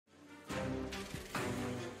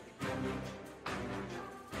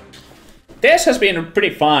Tess has been pretty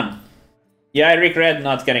fun. Yeah, I regret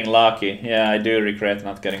not getting lucky. Yeah, I do regret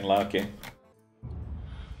not getting lucky.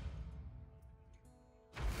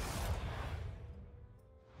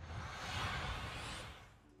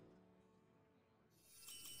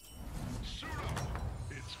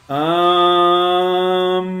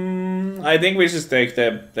 I think we should take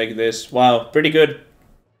this. Wow, pretty good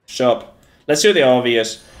shop. Let's do the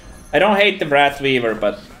obvious. I don't hate the Wrath Weaver,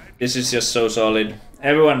 but this is just so solid.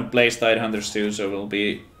 Everyone plays Tidehunters too, so we'll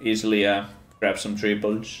be easily grab some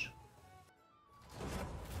triples.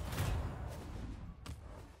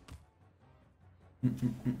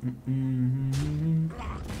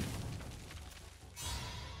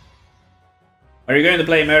 Are you going to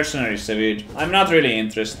play Mercenaries, Savjz? I'm not really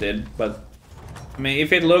interested, but I mean,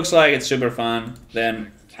 if it looks like it's super fun,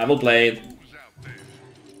 then I will play it.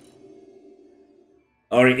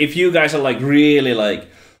 Or if you guys are like really like,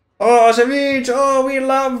 oh Savjz, oh we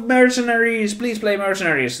love Mercenaries, please play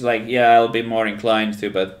Mercenaries. Like, yeah, I'll be more inclined to,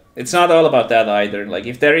 but it's not all about that either. Like,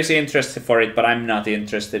 if there is interest for it, but I'm not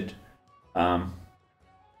interested, I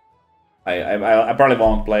probably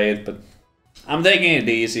won't play it, but I'm taking it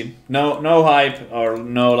easy. No hype or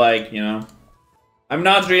no, like, you know. I'm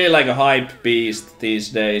not really like a hype beast these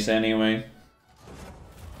days anyway.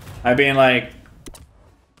 I've been like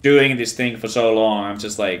doing this thing for so long, I'm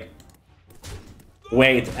just like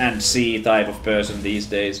wait and see type of person these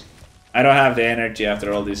days. I don't have the energy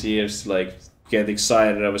after all these years to like get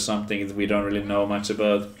excited over something that we don't really know much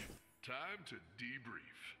about. Time to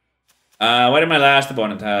debrief. What did my last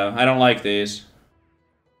opponent have? I don't like this.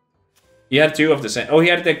 He had two of the same. Oh, he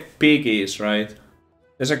had the piggies, right?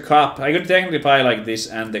 There's a cup. I could technically buy like this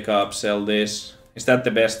and the cup, sell this. Is that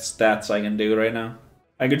the best stats I can do right now?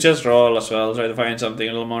 I could just roll as well, try to find something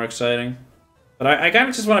a little more exciting. But I kind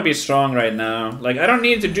of just want to be strong right now. Like, I don't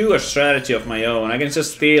need to do a strategy of my own. I can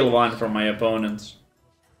just steal one from my opponents.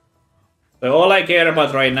 So all I care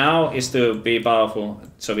about right now is to be powerful,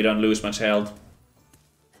 so we don't lose much health.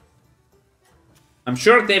 I'm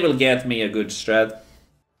sure they will get me a good strat.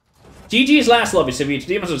 GG's last lobby, Savjz.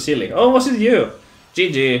 Demons of Silly. Oh, was it you?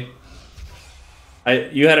 GG.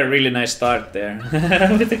 You had a really nice start there.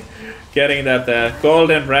 Getting that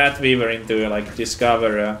golden Wrath Weaver into like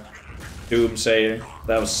discover Doomsayer.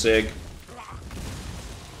 That was sick.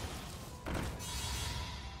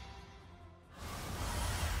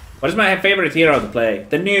 What is my favorite hero to play?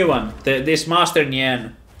 The new one, this Master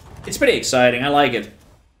Nien. It's pretty exciting. I like it,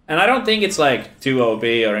 and I don't think it's like too OP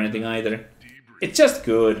or anything either. It's just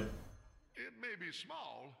good. It may be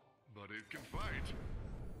small, but it can fight.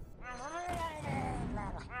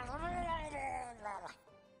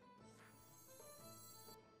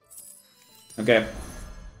 Okay.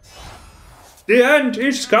 The end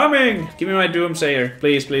is coming! Give me my Doomsayer.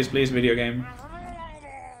 Please, please, please, video game.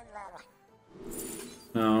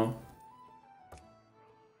 No.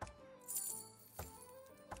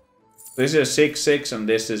 This is a 6-6 and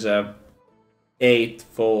this is a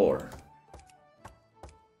 8-4.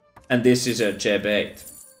 And this is a Jeb 8.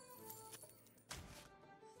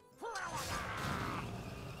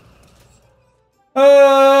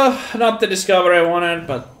 Not the discover I wanted,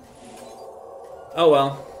 but oh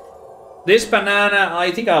well. This banana,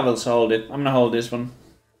 I think I will hold it. I'm gonna hold this one.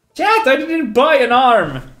 Chat, I didn't buy an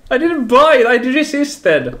arm. I didn't buy it. I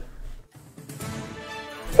resisted.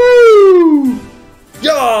 Woo!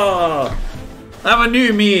 Yeah! I have a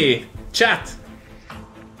new me. Chat.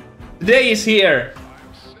 The day is here.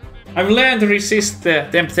 I've learned to resist the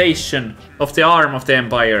temptation of the arm of the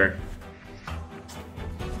Empire.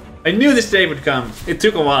 I knew this day would come. It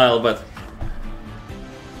took a while, but...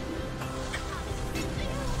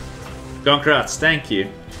 Congrats, thank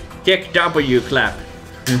you. Kick W, clap.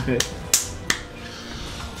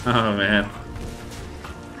 Oh man.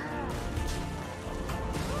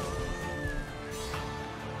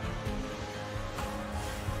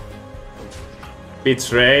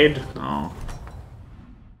 Betrayed? Oh.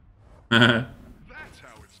 That's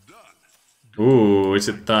how it's done. Ooh, is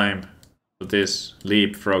it time for this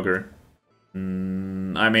leapfrogger? I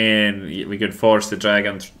mean, we could force the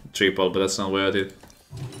dragon triple, but that's not worth it.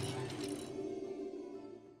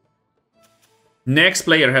 Next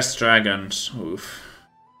player has dragons. Oof.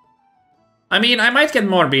 I mean, I might get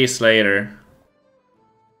more beasts later.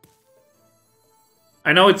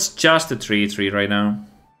 I know it's just a 3-3 right now.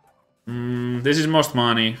 This is most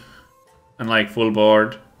money. And like full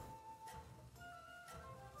board.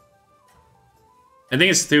 I think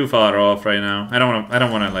it's too far off right now. I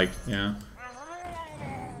don't wanna like, yeah.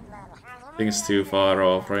 I think it's too far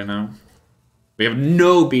off right now. We have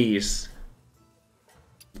no beasts.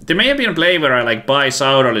 There may have been a play where I like buy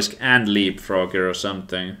Saurolisk and Leapfrogger or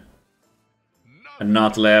something. and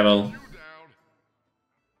not level. You down.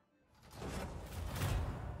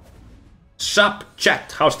 Sup,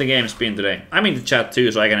 chat. How's the games been today? I'm in the chat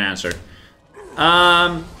too, so I can answer.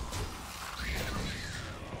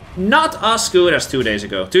 Not as good as 2 days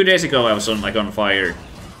ago. 2 days ago I was on fire.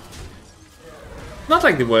 Not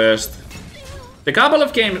like the worst. The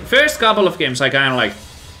first couple of games I kind of like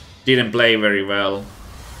didn't play very well.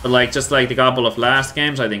 But like just like the couple of last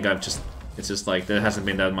games, I think it's just like there hasn't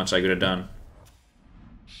been that much I could have done.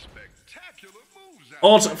 Spectacular moves out.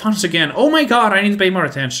 Also, once again, oh my god, I need to pay more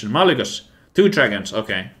attention. Malygos, 2 dragons,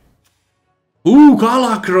 okay. Ooh,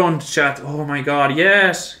 Galakron, chat. Oh my god,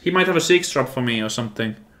 yes. He might have a 6-drop for me or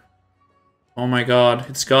something. Oh my god,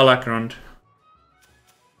 it's Galakron.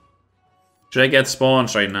 Should I get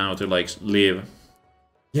spawns right now to like leave?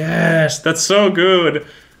 Yes, that's so good.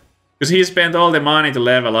 Because he spent all the money to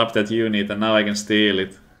level up that unit and now I can steal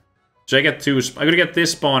it. Should I get 2? I could get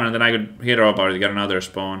this spawn and then I could hero power to get another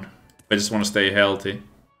spawn. I just want to stay healthy.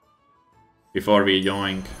 Before we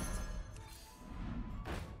yoink.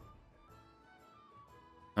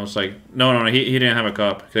 I was like, no, he didn't have a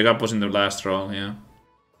cup. The cup was in the last roll, yeah.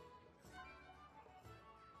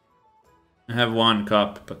 I have 1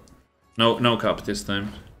 cup, but no cup this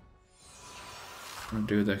time. I'm gonna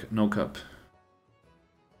do the no cup.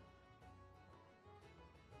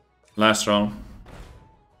 Last roll.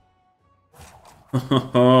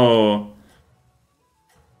 Oh,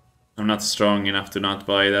 I'm not strong enough to not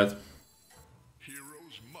buy that.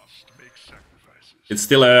 Heroes must make sacrifices. It's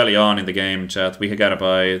still early on in the game, chat. We gotta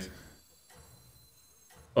buy it.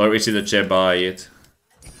 Or is it a Jeb buy it?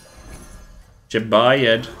 Jeb buy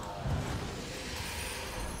it.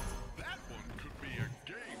 That one could be a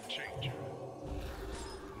game changer.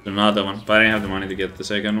 Another one, but I didn't have the money to get the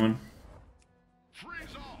second one.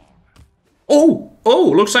 Freeze on.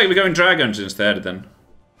 Oh, looks like we're going dragons instead then.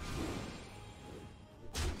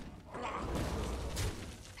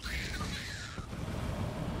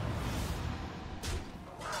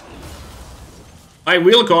 I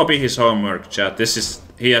will copy his homework, chat.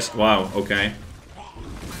 He has, wow, okay.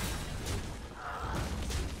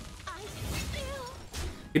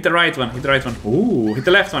 Hit the right one, hit the right one. Ooh, hit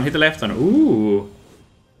the left one, ooh.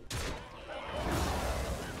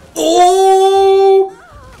 Oh!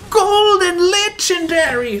 Golden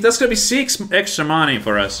legendary! That's gonna be 6 extra money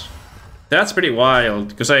for us. That's pretty wild,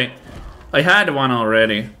 because I had one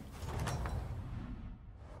already.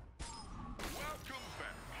 Welcome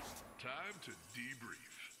back. Time to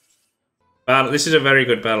debrief. This is a very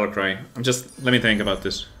good battle cry. Let me think about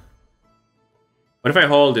this. What if I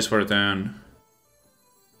hold this for a turn?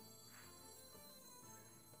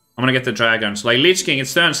 I'm gonna get the dragons. Like Lich King,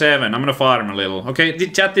 it's turn 7. I'm gonna farm a little. Okay,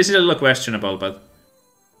 chat, this is a little questionable, but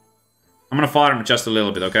I'm gonna farm just a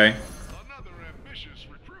little bit, okay? Another ambitious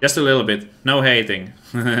recruit. Just a little bit. No hating.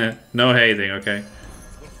 No hating, okay?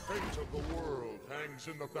 The fate of the world hangs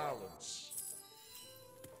in the balance.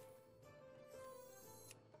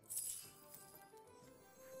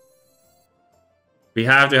 We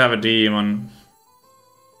have to have a demon.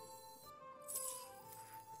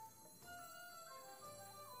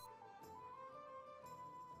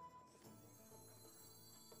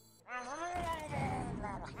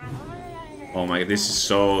 Oh my god, this is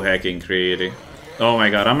so hecking greedy. Oh my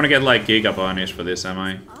god, I'm gonna get like Giga Punish for this, am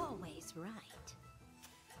I? Always right.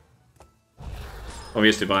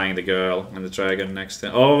 Obviously buying the girl and the dragon next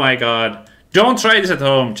time. Oh my god. Don't try this at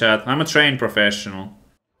home, chat. I'm a trained professional.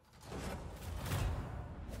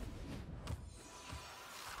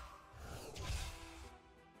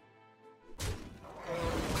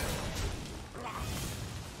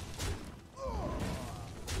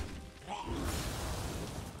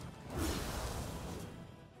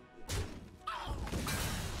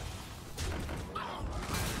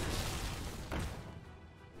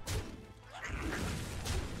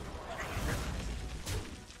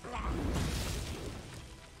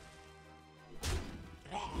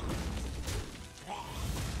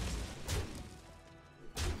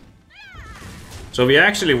 So we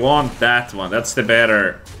actually want that one. That's the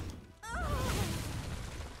better...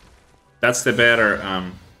 That's the better,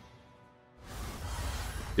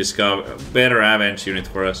 better Avenge unit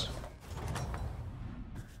for us.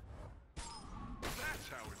 That's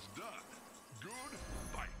how it's done. Good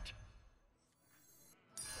fight.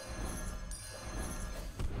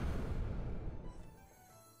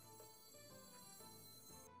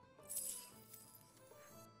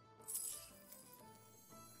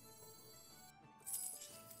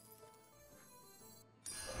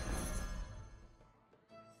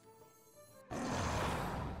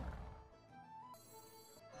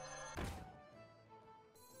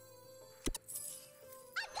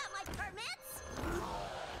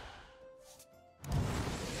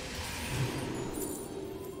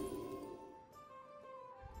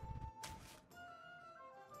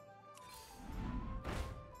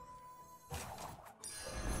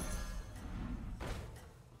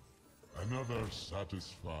 Another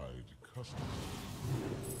satisfied customer.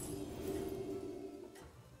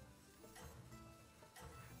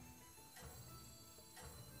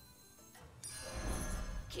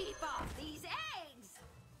 Keep off these eggs.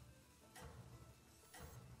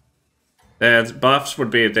 That buffs would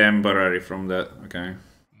be temporary from that. Okay.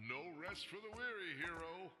 No rest for the weary,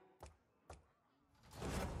 hero.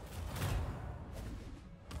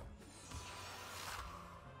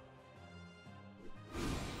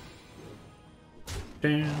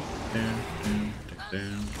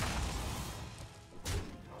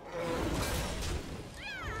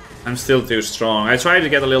 I'm still too strong. I tried to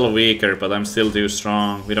get a little weaker, but I'm still too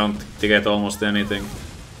strong. We don't get almost anything.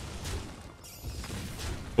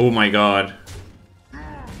 Oh my god.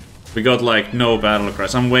 We got like no battle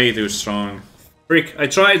cries. I'm way too strong. Frick, I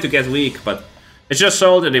tried to get weak, but it's just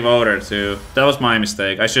Soul the Devoter too. That was my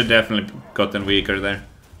mistake. I should definitely gotten weaker there.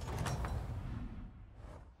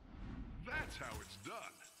 That's how it's done.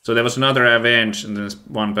 So there was another Avenge and then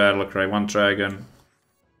one battle cry, one dragon.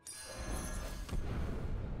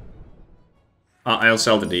 I'll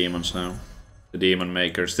sell the demons now. The demon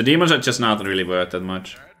makers. The demons are just not really worth that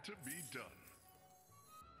much. Had to be done.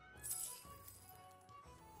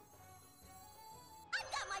 I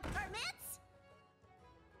got my permits.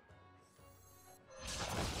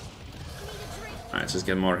 Need a drink. Alright, let's just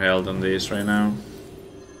get more health on these right now.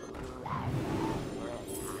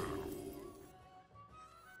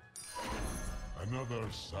 Another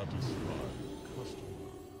satisfied customer.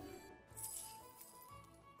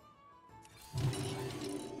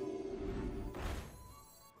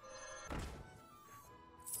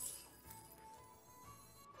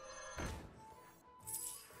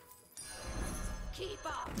 Keep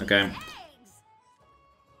off Okay. these eggs.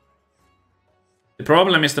 The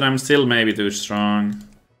problem is that I'm still maybe too strong.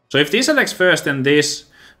 So if this attacks first, then this...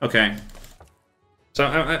 Okay. So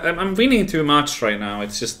I'm winning too much right now.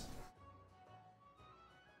 It's just...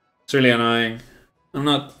 It's really annoying.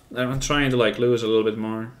 I'm trying to like lose a little bit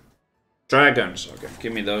more. Dragons. Okay,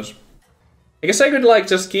 give me those. I guess I could like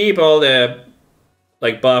just keep all the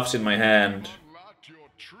like buffs in my hand. Unlock your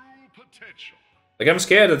true potential. Like I'm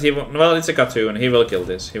scared that he will... Well, it's a cartoon. He will kill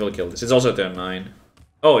this. He will kill this. It's also turn 9.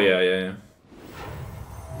 Oh, yeah.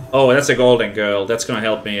 Oh, that's a golden girl. That's gonna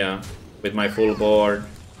help me with my full board.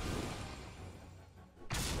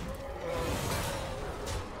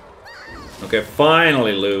 Okay,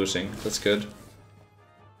 finally losing. That's good.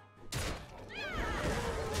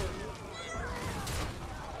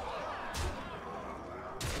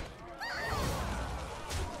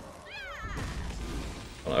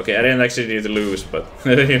 Okay, I didn't actually need to lose, but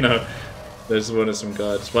you know, there's one of some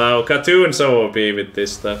cards. Wow, cartoon so OP with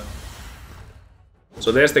this stuff.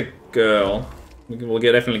 So there's the girl. We'll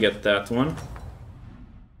definitely get that one.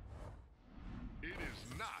 It is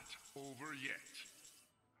not over yet.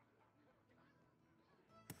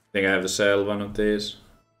 I think I have to sell one of these.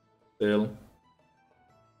 Still.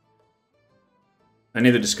 I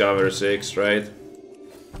need to discover 6, right?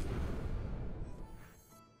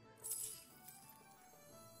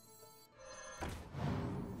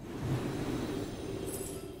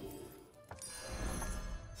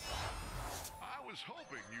 I was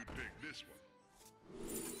hoping you'd pick this one.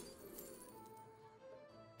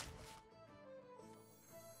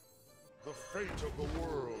 The fate of the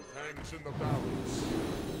world hangs in the balance.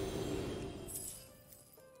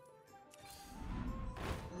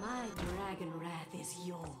 My dragon wrath is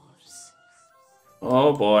yours.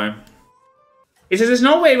 Oh boy. He says there's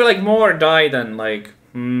no way we like more die than like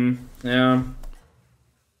yeah.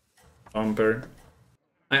 Bumper.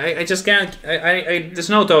 I just can't there's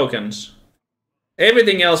no tokens.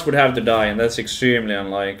 Everything else would have to die and that's extremely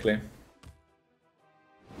unlikely.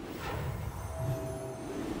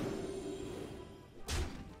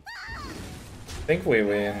 I think we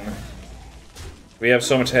win. We have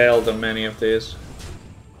so much health on many of these.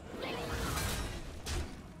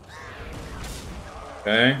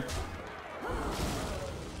 Okay.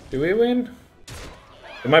 Do we win?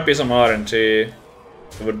 There might be some RNG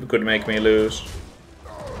that could make me lose.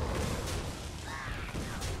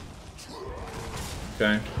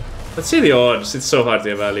 Okay. Let's see the odds. It's so hard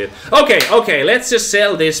to evaluate. Okay, let's just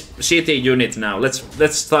sell this shitty unit now.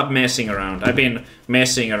 Let's stop messing around. I've been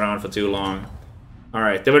messing around for too long.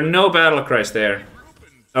 Alright, there were no battle cries there.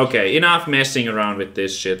 Okay, enough messing around with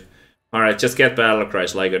this shit. Alright, just get battle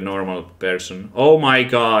cries like a normal person. Oh my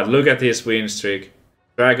god, look at this win streak.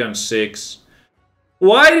 Dragon 6.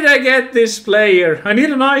 Why did I get this player? I need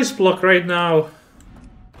an ice block right now.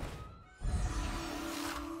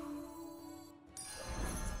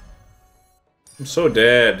 I'm so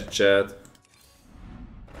dead, chat.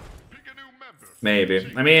 Pick a new member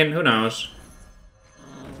Maybe. I mean, who knows?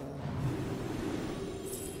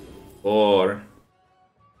 4.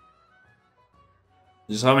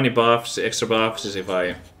 Just how many buffs, extra buffs is if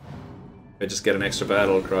I just get an extra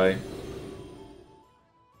battle cry?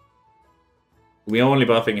 We only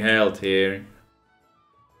buffing health here.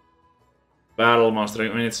 Battle master, I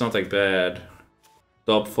mean it's not like bad.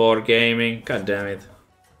 Top 4 gaming, god damn it.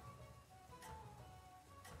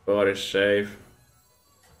 4 is safe.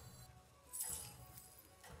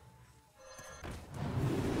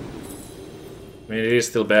 I mean, it is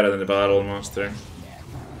still better than the Battle Master.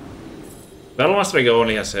 Battle Master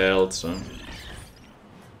only has health, so...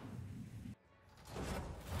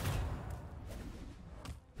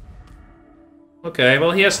 Okay,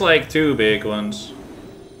 well he has like 2 big ones.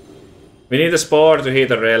 We need the Spore to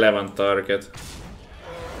hit a relevant target.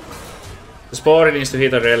 The Spore needs to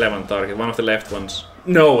hit a relevant target, one of the left ones.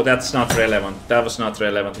 No, that's not relevant. That was not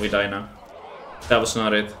relevant, we die now. That was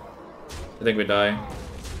not it. I think we die.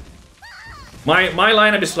 My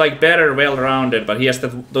lineup is like better, well-rounded, but he has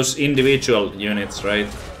those individual units, right?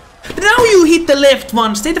 Now you hit the left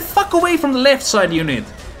one! Stay the fuck away from the left side unit!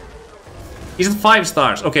 He's at 5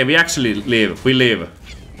 stars. Okay, we actually live. We live.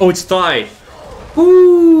 Oh, it's tie.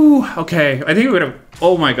 Ooh, okay. I think we would have...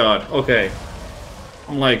 Oh my god, okay.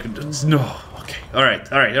 I'm like, no. Okay,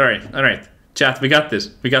 alright. Chat, we got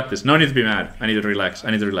this. We got this. No need to be mad. I need to relax.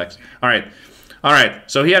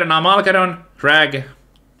 Alright. So he had an Amalgadon, Rag,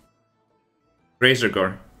 Razor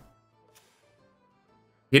Gore.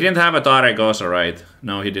 He didn't have a Tarek also, right?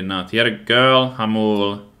 No, he did not. He had a girl,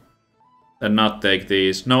 Hamul, and not take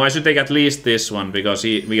these. No, I should take at least this one, because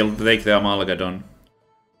we'll take the Amalgadon.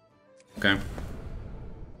 Okay.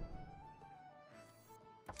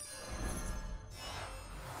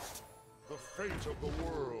 The fate of the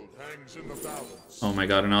world hangs in the balance. Oh my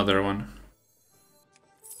god, another one.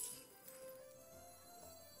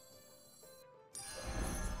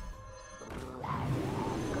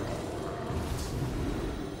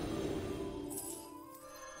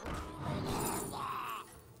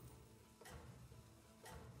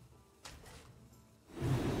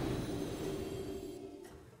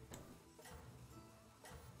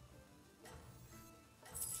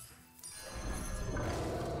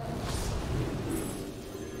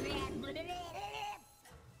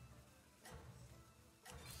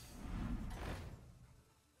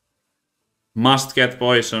 Must get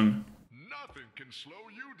poison. Nothing can slow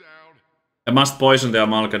you down. I must poison the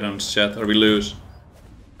Amalgadons, chat, or we lose.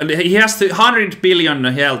 And he has 100 billion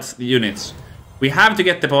health units. We have to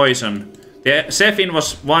get the poison. The Zephyr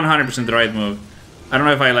was 100% the right move. I don't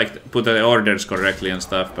know if I like put the orders correctly and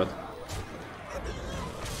stuff, but...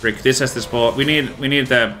 Frick, this has the spot. We need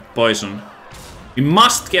the poison. We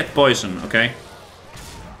must get poison, okay?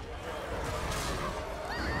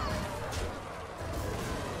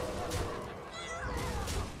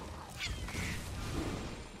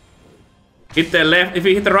 Hit the left. If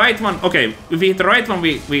we hit the right one, okay. If we hit the right one,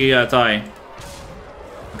 we die.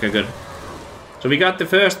 Okay, good. So we got the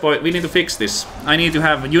first point. We need to fix this. I need to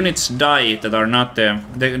have units die that are not there.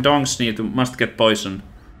 The dongs must get poison.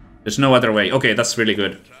 There's no other way. Okay, that's really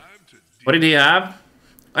good. What did he have?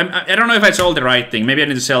 I don't know if I sold the right thing. Maybe I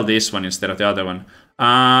need to sell this one instead of the other one.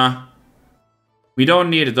 We don't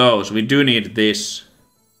need those. We do need this.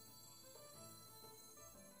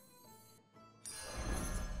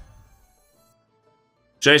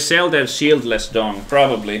 Should I sell the shieldless dong?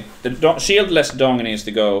 Probably. The shieldless dong needs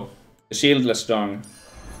to go. The shieldless dong.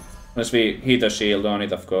 Unless we hit a shield on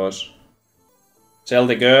it, of course. Sell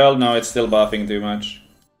the girl? No, it's still buffing too much.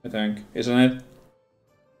 I think. Isn't it?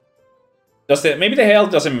 Maybe the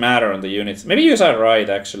health doesn't matter on the units. Maybe you are right,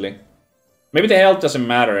 actually. Maybe the health doesn't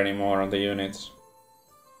matter anymore on the units.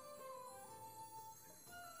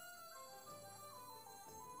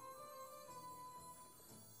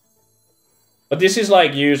 But this is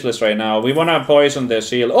like useless right now. We wanna poison the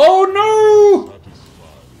shield. Oh no!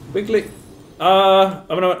 Quickly. I'm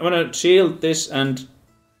gonna shield this and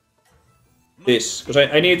this. Because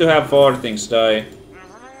I need to have 4 things die.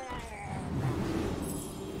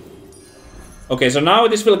 Okay, so now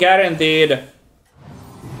this will guaranteed... I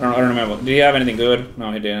don't remember. Did he have anything good?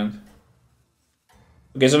 No, he didn't.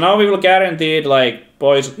 Okay, so now we will guaranteed like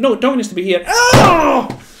poison. No, don't needs to be here. Oh!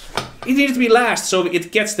 It needs to be last, so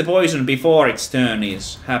it gets the poison before its turn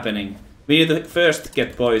is happening. We need to first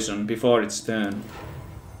get poison before its turn.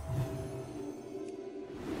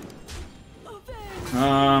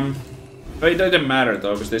 But it doesn't matter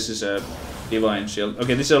though, because this is a divine shield.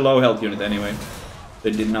 Okay, this is a low health unit anyway.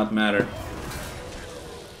 It did not matter.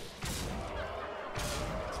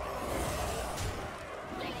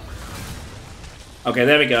 Okay,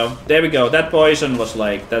 there we go. There we go. That poison was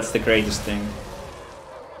like, that's the greatest thing.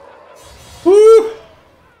 Woo!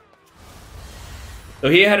 So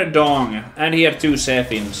he had a Dong, and he had 2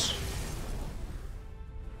 Zephins.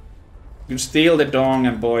 You steal the Dong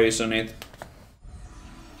and poison it.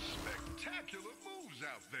 Spectacular moves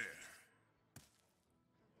out there.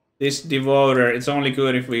 This Devourer, it's only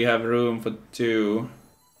good if we have room for 2.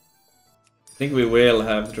 I think we will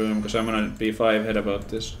have room, because I'm gonna be 5 head about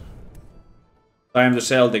this. Time to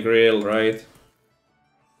sell the grill, right?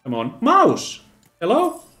 Come on. Mouse!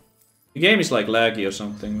 Hello? The game is like laggy or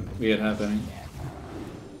something weird happening.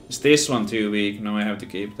 Is this one too weak? No, I have to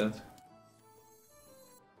keep that.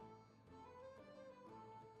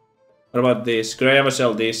 What about this? Could I ever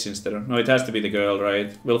sell this instead of... No, it has to be the girl,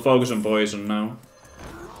 right? We'll focus on poison now.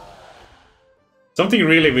 Something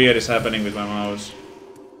really weird is happening with my mouse.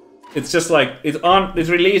 It's just like... It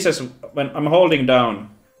releases when I'm holding down.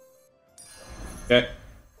 Okay.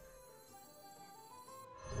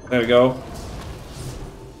 There we go.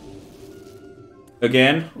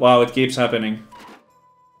 Again? Wow, it keeps happening.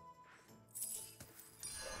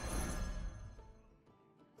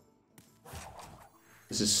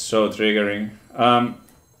 This is so triggering.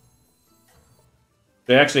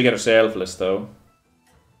 They actually get a selfless though.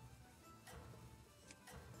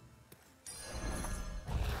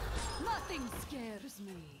 Nothing scares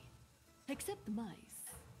me, except mice.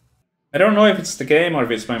 I don't know if it's the game or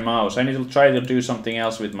if it's my mouse. I need to try to do something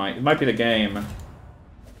else with my... It might be the game.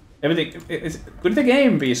 Everything... Could the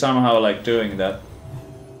game be somehow like doing that?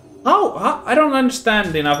 How? I don't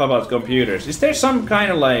understand enough about computers. Is there some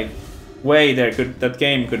kind of like way that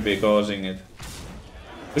game could be causing it?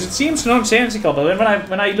 Because it seems nonsensical, but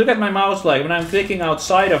when I look at my mouse, like when I'm clicking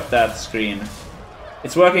outside of that screen,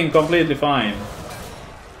 it's working completely fine.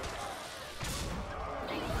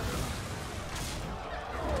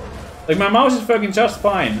 Like my mouse is working just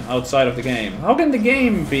fine outside of the game. How can the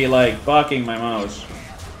game be like bugging my mouse?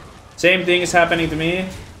 Same thing is happening to me.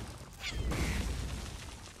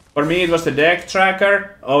 For me it was the deck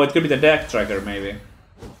tracker. Oh, it could be the deck tracker maybe.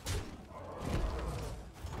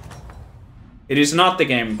 It is not the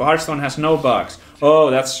game. Hearthstone has no bugs. Oh,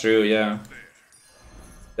 that's true, yeah.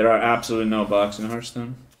 There are absolutely no bugs in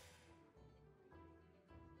Hearthstone.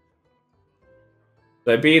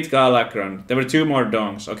 So I beat Galakron. There were 2 more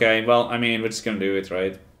dongs. Okay, well, I mean, we're just gonna do it,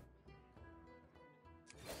 right?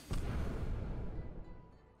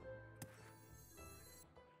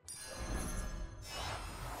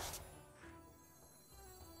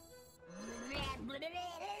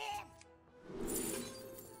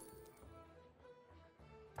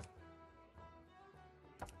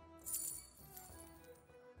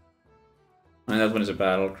 And that one is a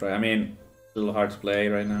battle cry. I mean, a little hard to play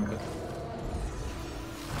right now, but...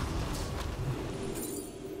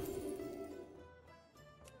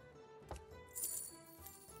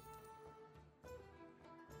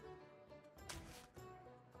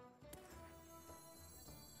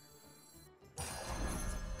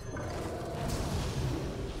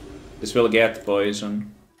 This will get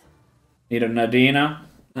poison. Need a Nadina?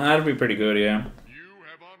 That'd be pretty good, yeah. You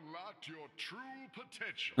have unlocked your true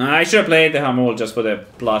potential. I should have played the Hamul just for the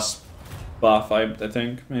plus buff, I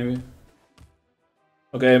think, maybe.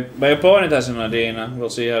 Okay, my opponent has a Nadina. We'll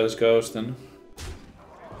see how this goes then.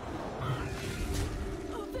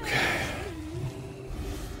 Okay.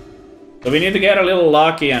 So we need to get a little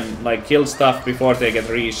lucky and like kill stuff before they get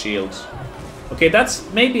re-shields. Okay,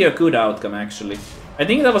 that's maybe a good outcome actually. I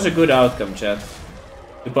think that was a good outcome, chat.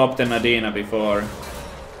 To pop the Nadina before.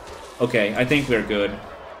 Okay, I think we're good.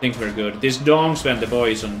 I think we're good. This Dong spent the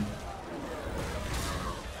poison.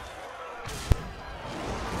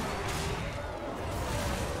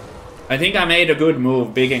 I think I made a good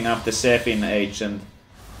move picking up the Zephin agent,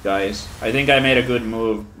 guys. I think I made a good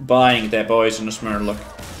move buying the poisonous Murloc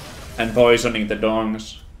and poisoning the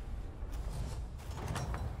Dongs.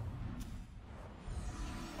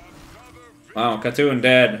 Wow, Katoon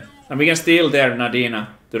dead. And we can steal their Nadina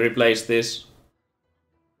to replace this.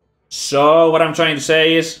 So, what I'm trying to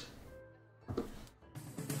say is...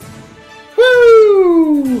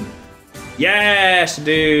 Woo! Yes,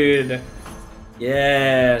 dude!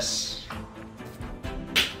 Yes!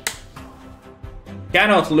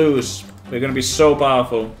 Cannot lose. We're gonna be so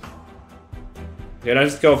powerful. Okay,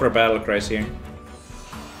 let's go for a battle cry here.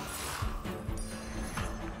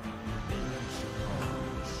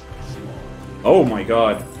 Oh my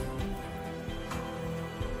god.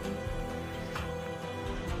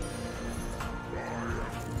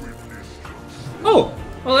 Oh!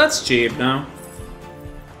 Well, that's cheap now.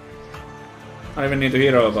 I don't even need to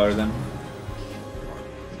hero about them.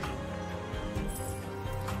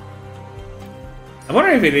 I'm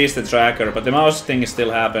wondering if it is the tracker, but the mouse thing is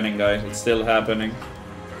still happening, guys. It's still happening.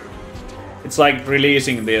 It's like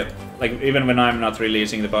releasing the... Like, even when I'm not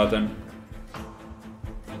releasing the button.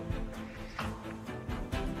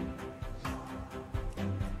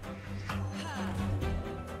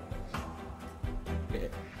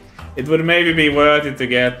 It would maybe be worth it to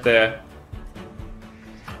get the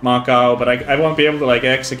Macau, but I won't be able to like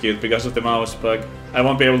execute because of the mouse bug. I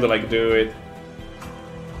won't be able to like do it.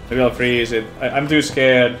 Maybe I'll freeze it. I'm too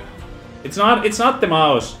scared. It's not the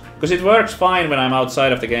mouse, because it works fine when I'm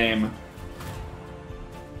outside of the game.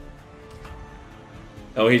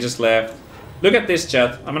 Oh, he just left. Look at this,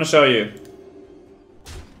 chat. I'm gonna show you.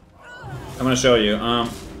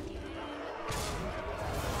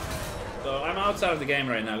 So I'm outside of the game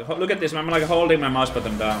right now. Look at this. I'm like holding my mouse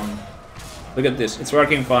button down. Look at this. It's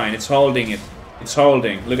working fine. It's holding it. It's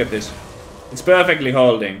holding. Look at this. It's perfectly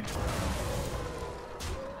holding.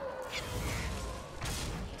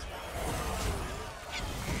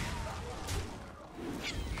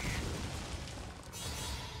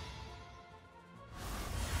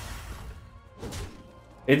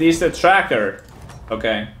 It is the tracker.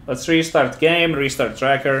 Okay, let's restart game, restart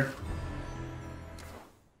tracker.